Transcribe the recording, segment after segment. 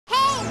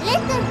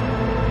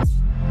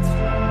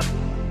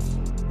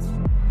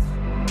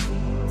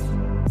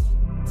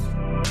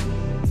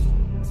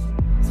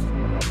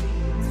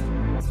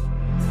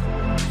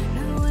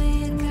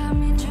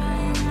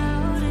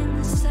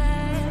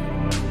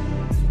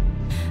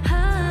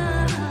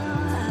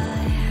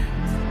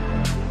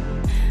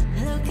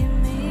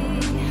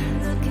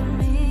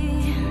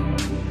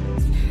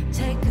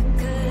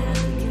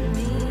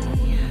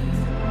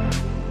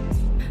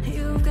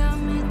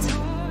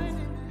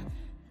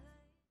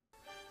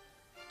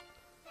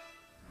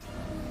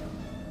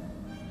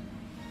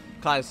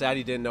Kind of sad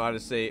he didn't know how to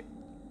say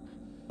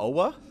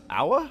Owa?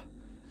 Owa?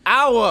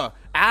 Owa!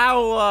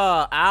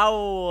 Owa!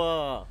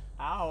 Owa!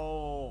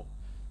 Ow!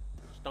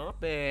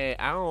 Stop it!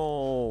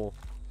 Ow!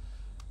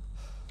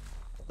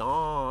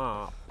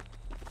 Stop!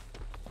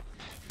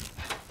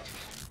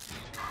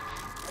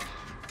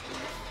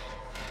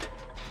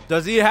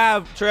 Does he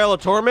have Trail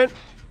of Torment?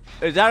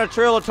 Is that a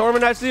Trail of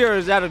Torment I see, or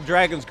is that a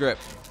Dragon's Grip?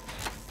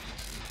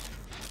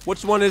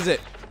 Which one is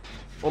it?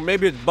 Or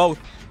maybe it's both.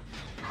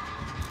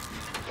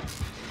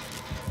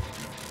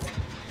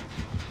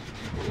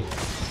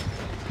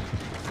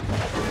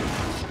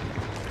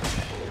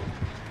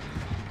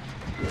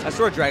 I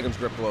swear Dragon's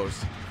Grip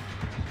blows.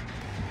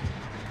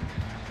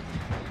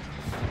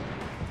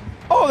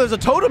 Oh, there's a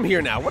totem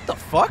here now. What the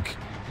fuck?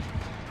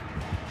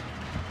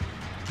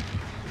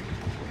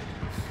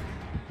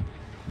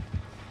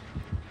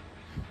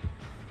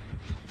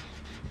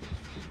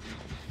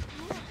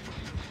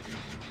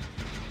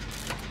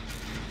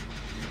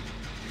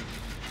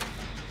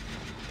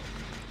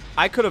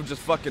 I could have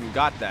just fucking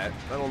got that.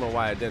 I don't know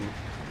why I didn't.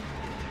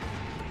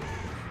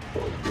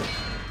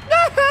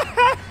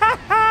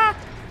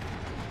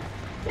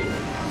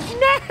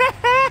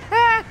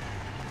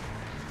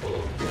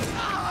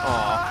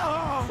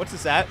 Aw. What's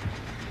this at?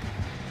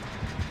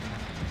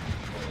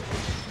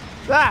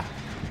 Ah!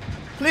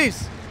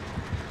 Please!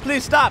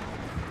 Please stop!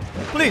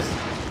 Please!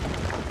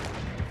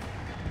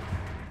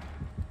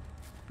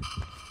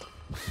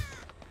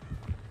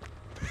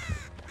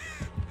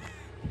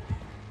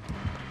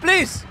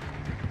 Please!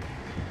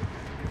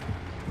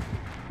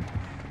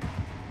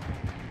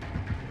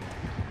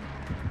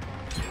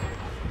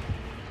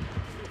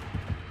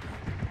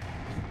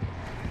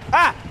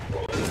 Ah!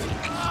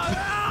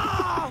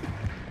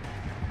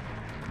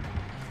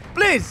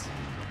 Please!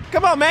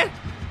 Come on, man!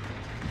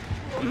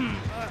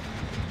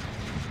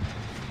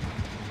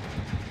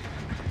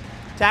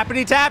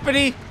 Tappity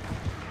tappity!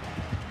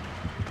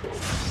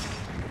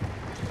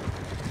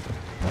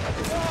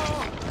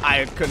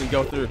 I couldn't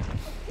go through.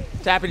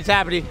 Tappity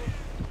tappity.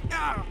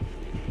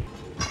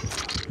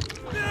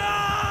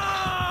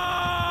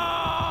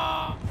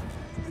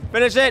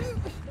 Finish it,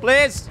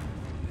 please.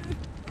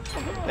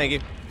 Thank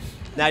you.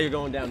 Now you're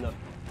going down though.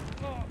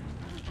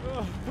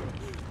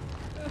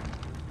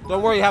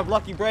 Don't worry, you have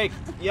lucky break.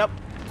 Yep.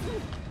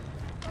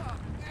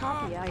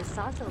 Copy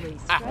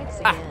isosceles strikes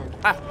again.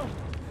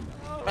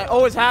 It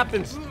always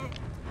happens.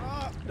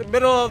 The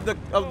middle of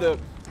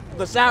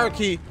the sour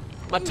key,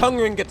 my tongue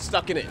ring gets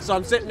stuck in it, so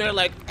I'm sitting there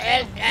like.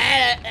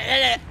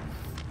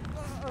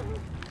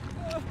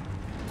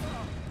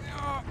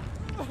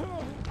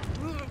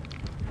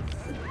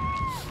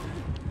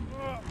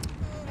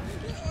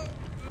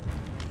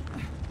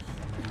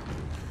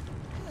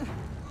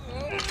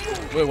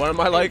 Wait, what am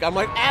I like? I'm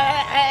like.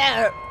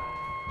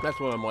 That's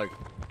what I'm like.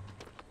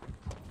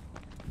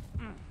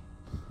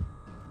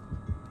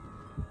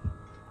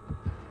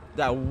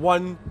 That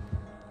one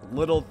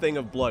little thing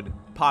of blood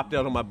popped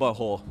out of my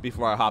butthole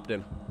before I hopped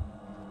in.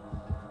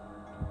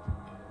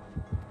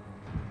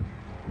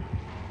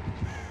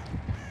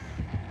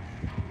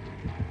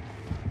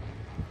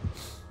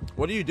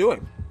 What are you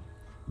doing?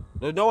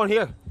 There's no one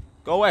here.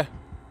 Go away.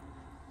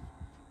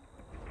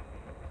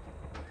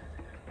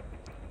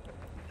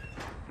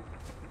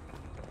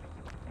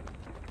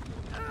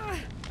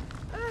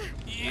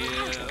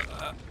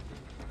 Yeah.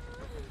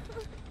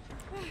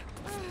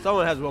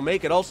 Someone has will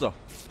make it also.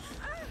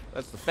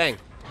 That's the thing.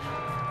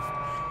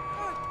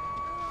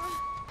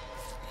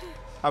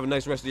 Have a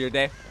nice rest of your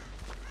day.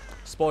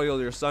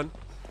 Spoil your son.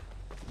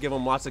 Give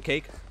him lots of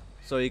cake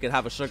so he can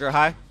have a sugar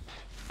high,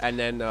 and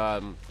then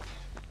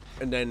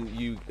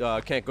you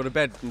can't go to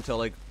bed until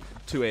like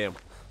 2 a.m.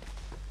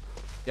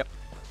 Yep.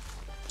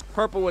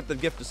 Purple with the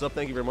gift of sub.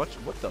 Thank you very much.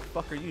 What the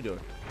fuck are you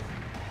doing?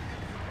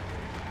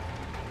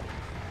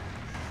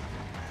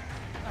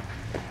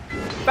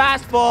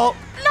 Fastball.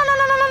 La, la,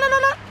 la, la, la, la,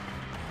 la.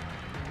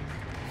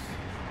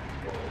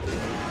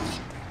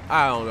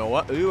 I don't know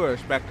what you were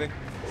expecting.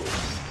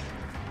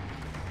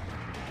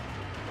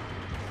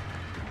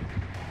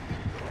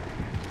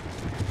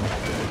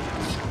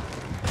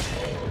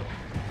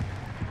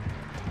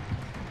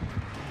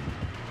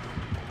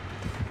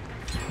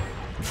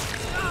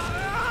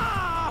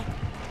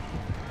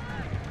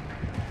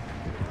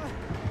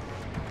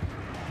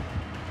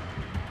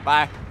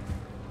 Bye.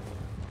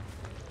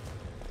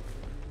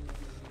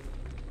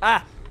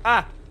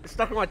 It's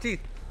stuck in my teeth.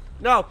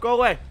 No, go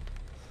away.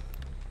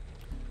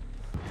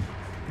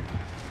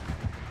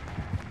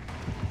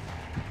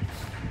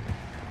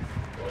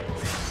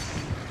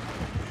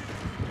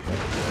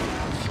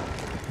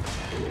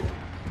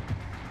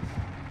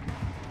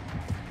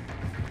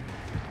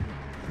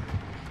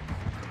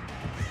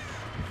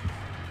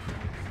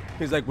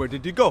 He's like, where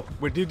did he go?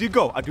 Where did he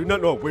go? I do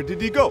not know. Where did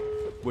he go?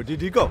 Where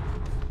did he go?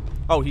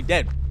 Oh, he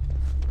dead.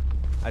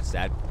 That's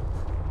sad.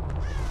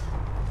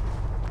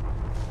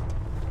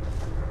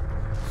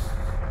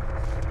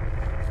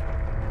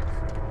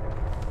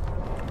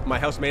 My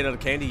house made out of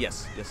candy?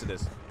 Yes. Yes, it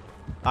is.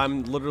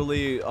 I'm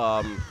literally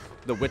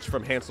the witch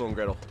from Hansel and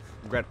Gretel.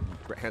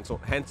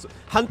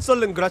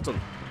 Hansel and Gretel.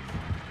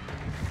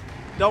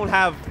 Don't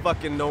have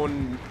fucking no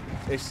one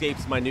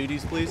escapes my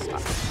nudies, please.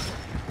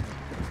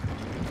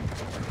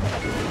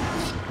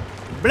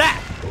 Blah!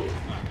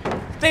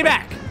 Stay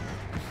back!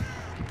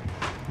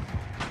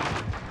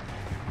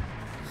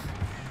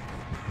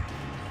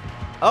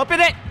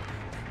 Open it!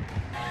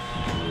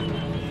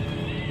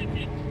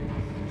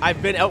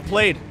 I've been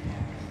outplayed.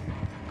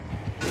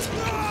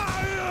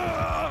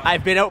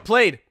 I've been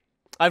outplayed.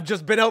 I've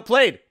just been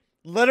outplayed.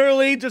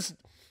 Literally just...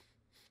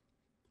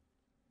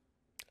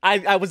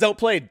 I was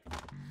outplayed.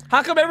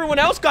 How come everyone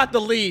else got to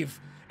leave?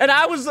 And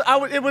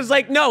it was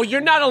like, no,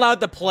 you're not allowed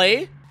to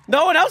play.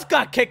 No one else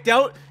got kicked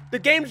out. The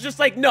game's just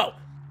like, no.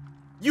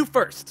 You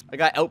first. I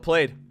got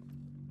outplayed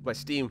by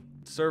Steam.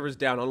 Server's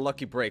down,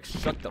 unlucky breaks.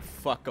 Shut the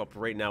fuck up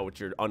right now with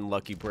your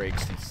unlucky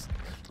breaks, these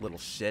little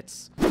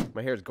shits.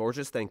 My hair is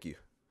gorgeous, thank you.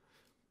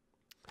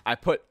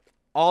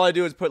 All I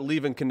do is put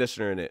leave-in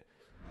conditioner in it.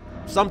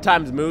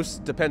 Sometimes mousse,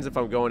 depends if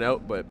I'm going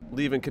out, but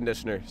leave-in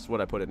conditioner is what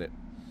I put in it.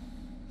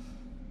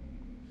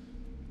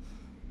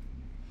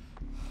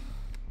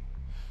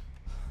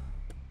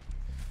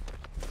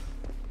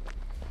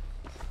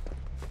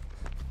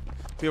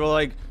 People are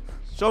like,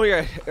 show me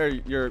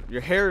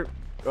your hair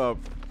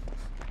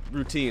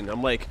routine.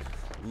 I'm like,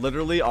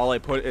 literally all I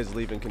put is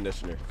leave-in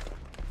conditioner.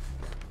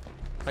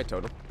 Hi,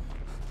 Totem.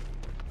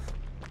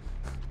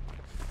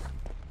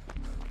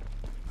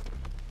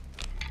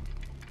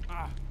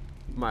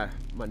 My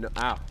no,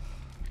 ow,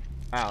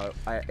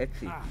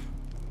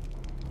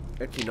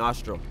 itchy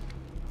nostril.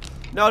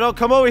 No,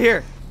 come over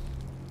here.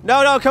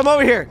 No, come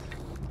over here.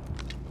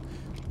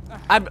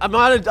 I'm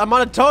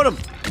on a totem.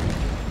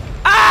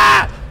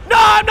 Ah! No,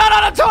 I'm not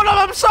on a totem.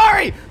 I'm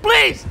sorry.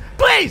 Please.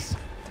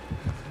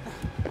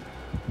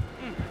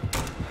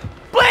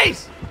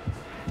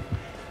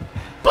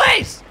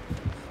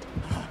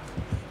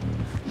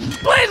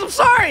 Please, I'm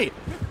sorry.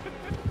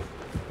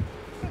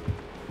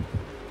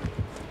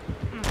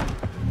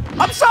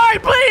 I'm sorry,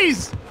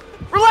 please.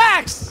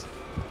 Relax.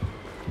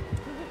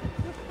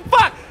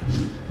 Fuck.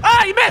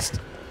 Ah, you missed.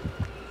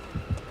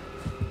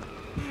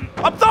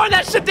 I'm throwing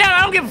that shit down.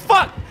 I don't give a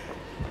fuck.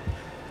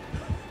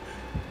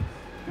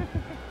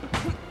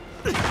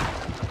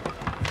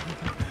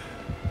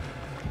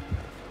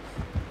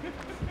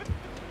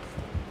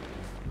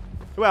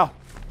 Well.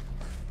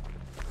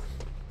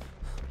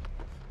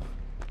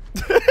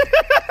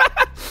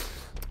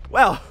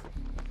 Well.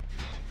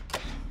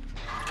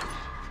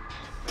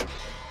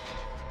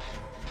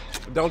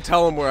 Don't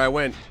tell him where I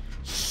went.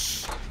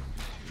 Shh.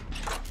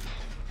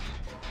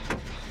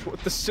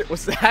 What the shit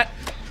was that?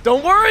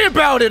 Don't worry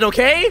about it,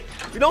 okay?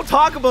 We don't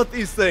talk about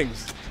these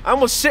things. I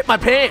almost shit my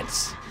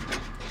pants.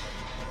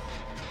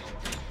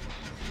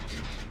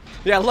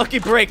 Yeah, lucky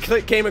break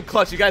came in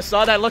clutch. You guys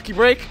saw that lucky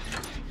break?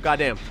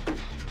 Goddamn.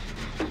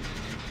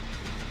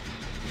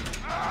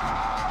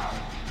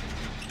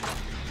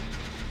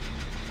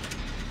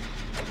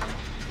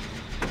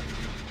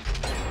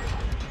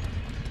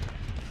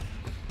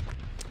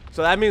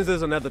 So that means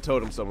there's another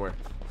totem somewhere.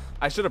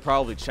 I should have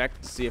probably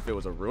checked to see if it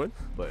was a ruin,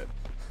 but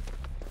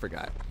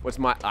forgot. What's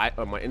my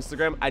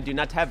Instagram? I do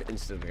not have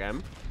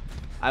Instagram.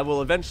 I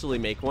will eventually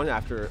make one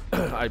after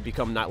I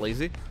become not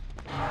lazy.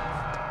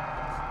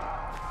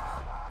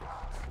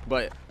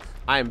 But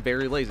I am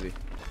very lazy.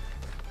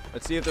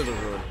 Let's see if there's a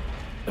ruin.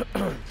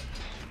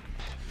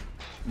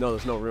 No,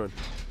 there's no ruin.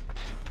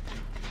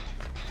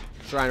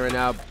 Shrine right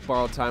now,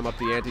 borrowed time up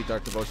the ante,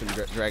 Dark Devotion,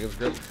 Dragon's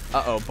Grip.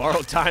 Uh-oh,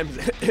 borrowed time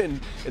in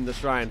the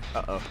shrine.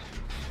 Uh-oh.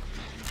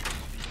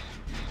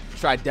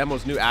 Tried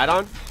Demo's new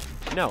add-on?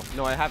 No,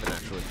 I haven't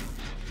actually.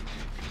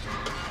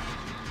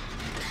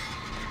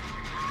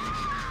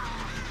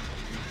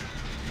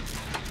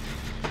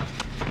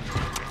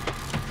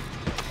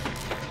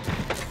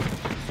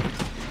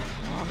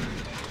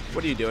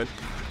 What are you doing?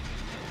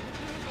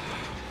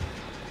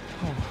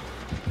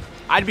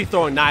 I'd be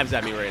throwing knives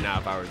at me right now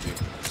if I were you.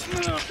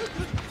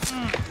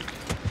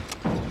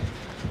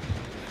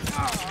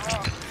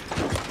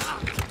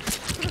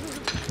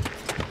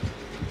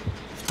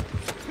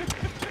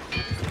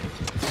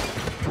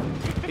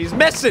 He's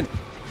missing.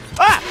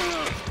 Ah!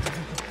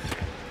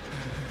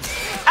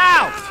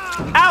 Ow!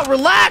 Ow!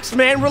 Relax,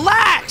 man.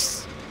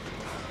 Relax.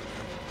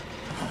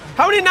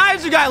 How many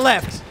knives you got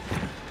left?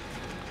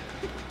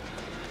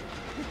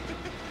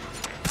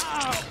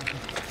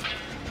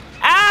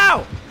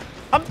 Ow!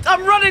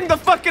 I'm running the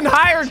fucking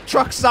hire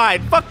truck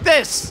side. Fuck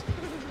this.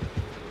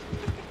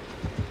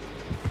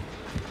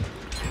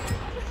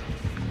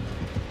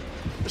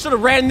 I should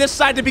have ran this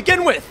side to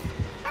begin with.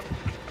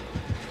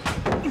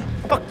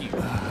 Fuck you.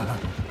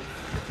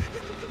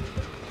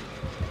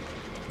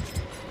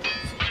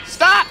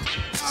 Stop!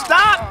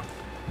 Stop!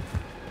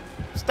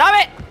 Stop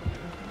it!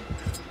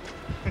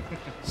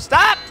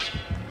 Stop!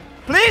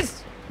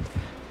 Please!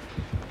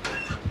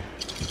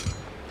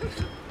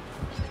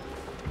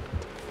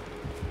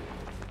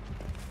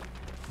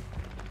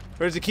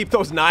 Where does he keep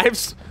those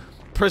knives?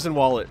 Prison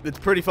wallet. It's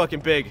pretty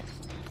fucking big.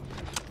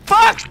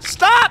 Fuck!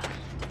 Stop!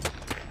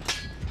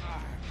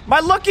 My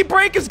lucky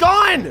break is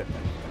gone!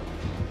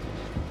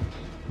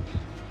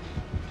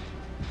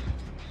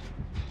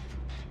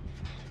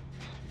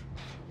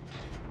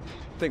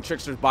 think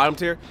Trickster's bottom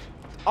tier.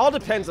 All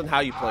depends on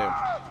how you play him.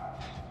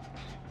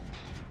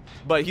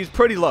 But he's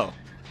pretty low.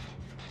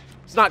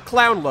 It's not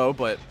clown low,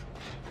 but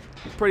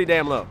he's pretty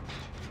damn low.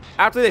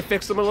 After they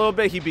fixed him a little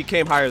bit, he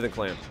became higher than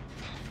clan.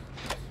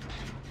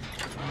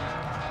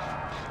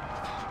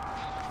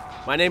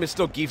 My name is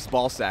still Geef's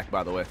Ballsack,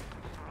 by the way.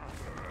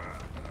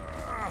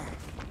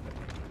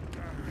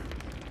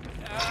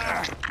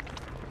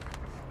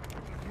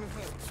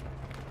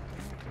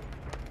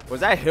 Was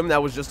that him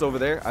that was just over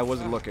there? I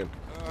wasn't looking.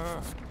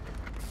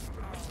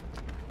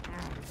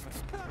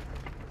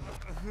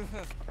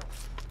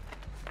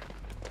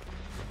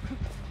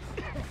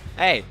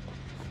 Hey,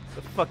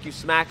 the fuck you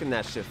smacking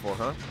that shit for,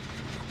 huh?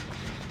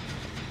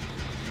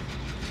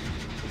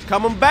 It's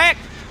coming back!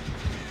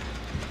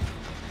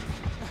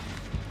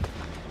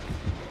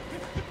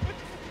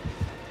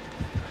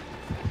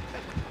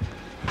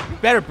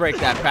 Better break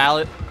that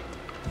pallet.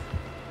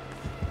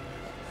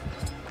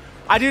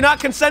 I do not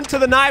consent to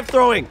the knife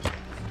throwing.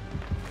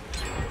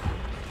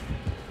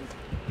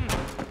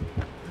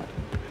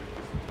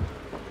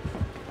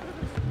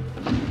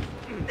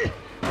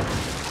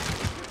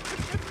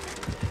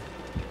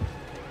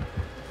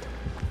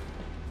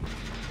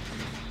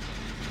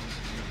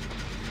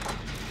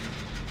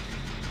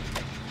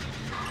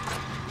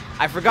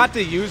 I forgot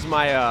to use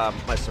my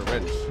my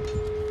syringe.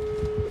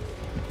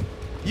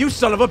 You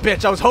son of a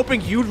bitch! I was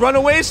hoping you'd run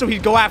away so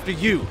he'd go after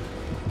you.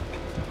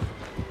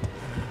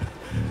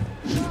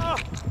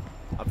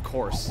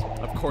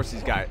 Of course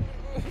he's got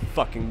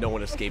fucking no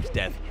one escapes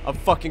death. Of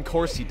fucking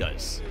course he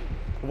does.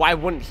 Why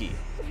wouldn't he?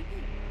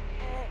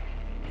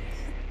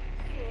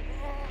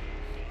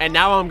 And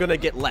now I'm gonna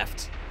get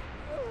left.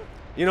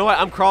 You know what?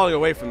 I'm crawling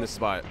away from this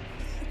spot.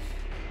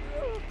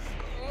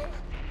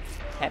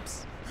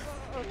 Peps.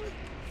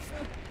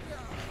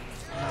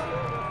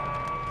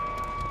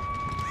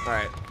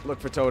 Alright, look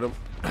for totem.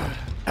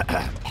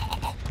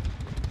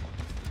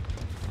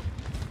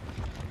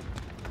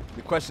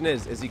 The question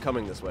is he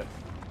coming this way?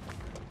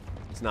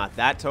 It's not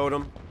that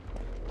totem.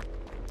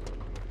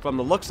 From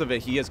the looks of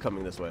it, he is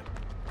coming this way.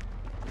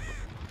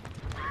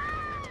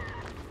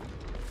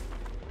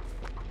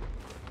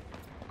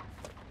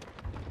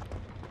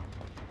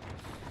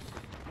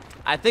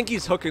 I think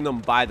he's hooking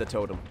them by the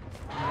totem.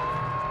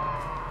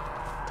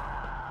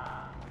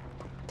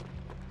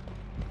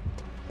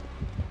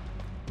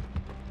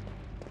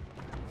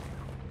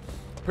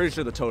 Pretty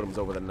sure the totem's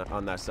over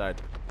on that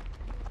side.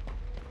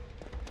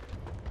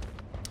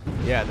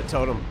 Yeah, the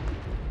totem.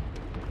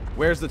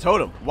 Where's the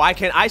totem? Why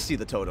can't I see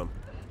the totem?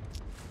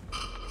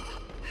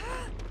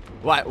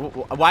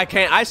 Why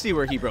can't I see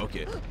where he broke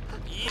it?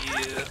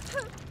 Yeah.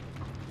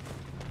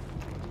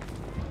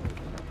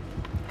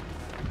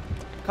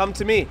 Come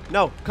to me.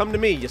 No, come to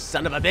me, you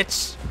son of a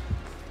bitch.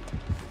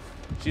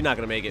 She's not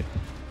gonna make it.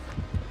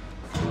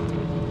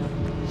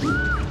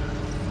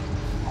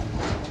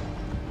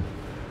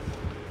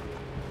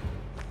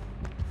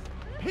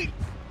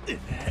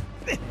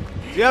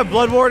 Do you have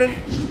Blood Warden?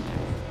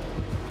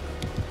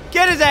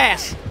 Get his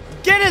ass!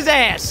 Get his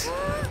ass!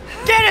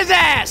 Get his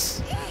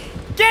ass!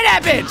 Get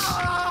that bitch!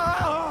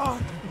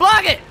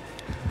 Block it!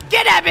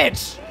 Get that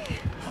bitch!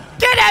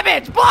 Get that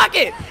bitch! Block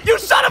it! You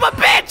son of a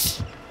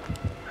bitch!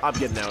 I'm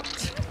getting out.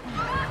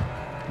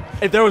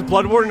 If there was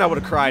Blood Warden, I would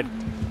have cried.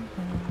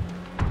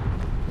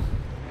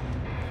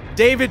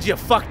 David, you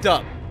fucked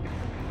up.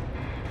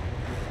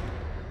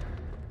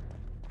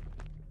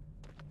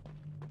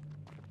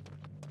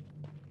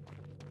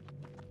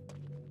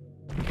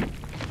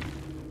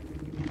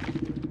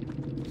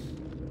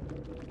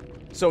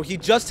 So he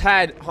just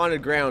had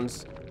Haunted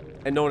Grounds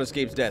and no one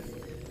escapes death.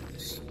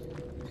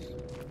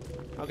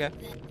 Okay.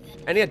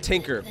 And he had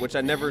Tinker, which I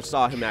never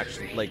saw him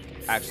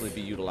actually be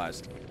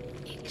utilized.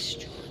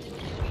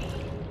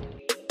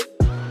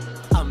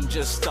 I'm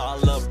just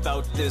all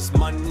about this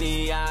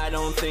money. I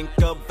don't think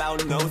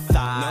about no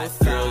thought.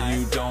 Girl,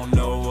 you don't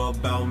know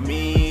about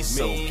me,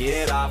 so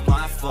get off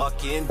my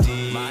fucking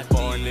D.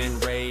 Born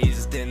and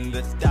raised in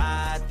the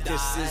dot.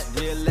 This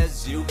is real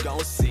as you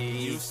gon'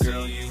 see.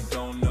 Girl, you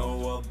don't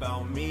know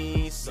about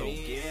me, so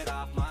get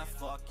off my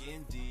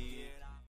fucking D.